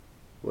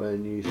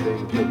When you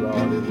think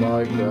about it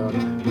like that,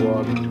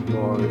 what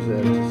more is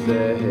there to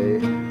say?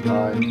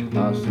 I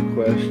asked a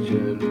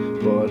question,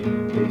 but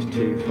it's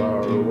too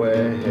far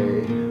away.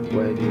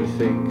 When you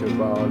think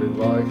about it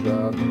like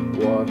that,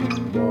 what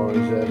more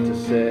is there to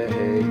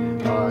say?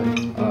 I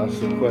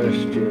asked a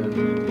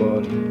question,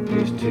 but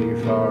it's too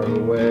far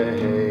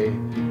away.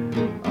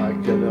 I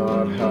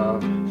cannot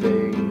have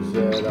things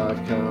that I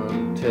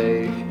can't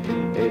take.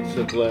 It's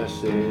a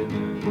blessing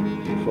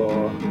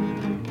for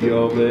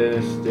your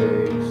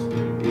mistakes.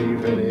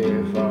 Even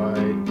if I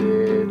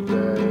did,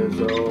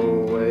 there's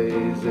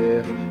always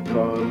if.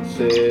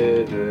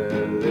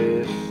 Consider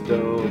this,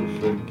 don't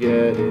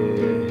forget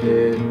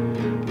it.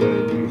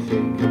 When you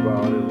think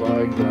about it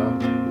like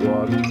that,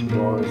 what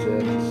more is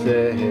there to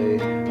say?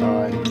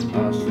 I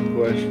asked the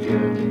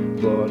question,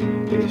 but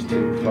it's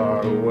too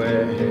far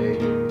away.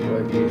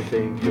 When you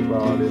think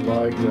about it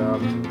like that,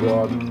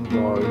 what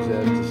more is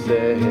there to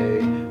say?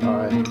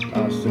 I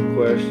asked the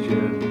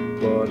question,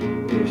 but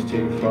it's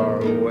too far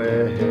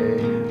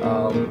away.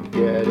 I'll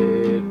get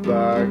it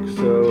back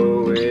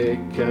so it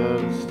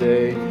can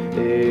stay.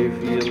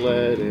 If you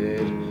let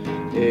it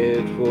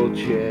will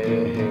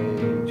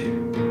change.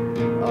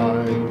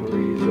 I'm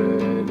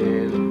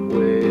reasoning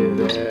with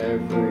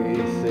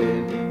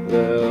everything.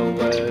 The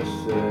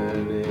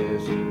lesson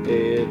is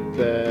it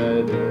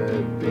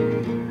better be.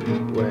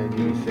 When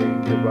you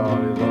think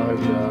about it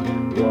like that,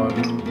 what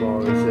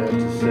more is there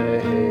to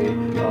say?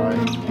 I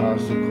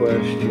asked a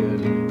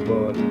question,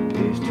 but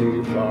it's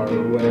too far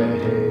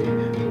away.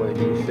 When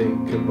you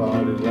think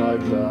about it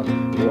like that,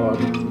 what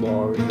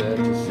more is there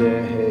to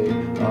say?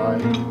 I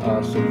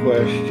asked a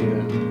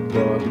question,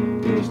 but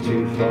it's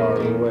too far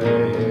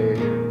away.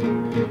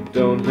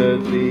 Don't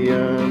hurt the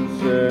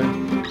answer,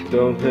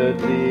 don't hurt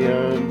the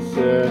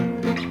answer,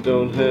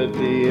 don't hurt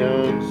the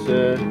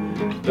answer,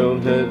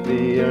 don't hurt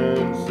the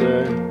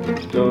answer,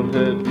 don't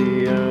hurt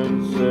the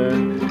answer,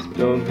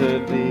 don't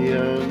hurt the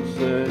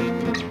answer,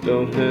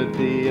 don't hurt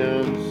the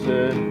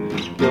answer,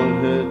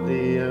 don't hurt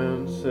the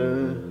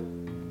answer.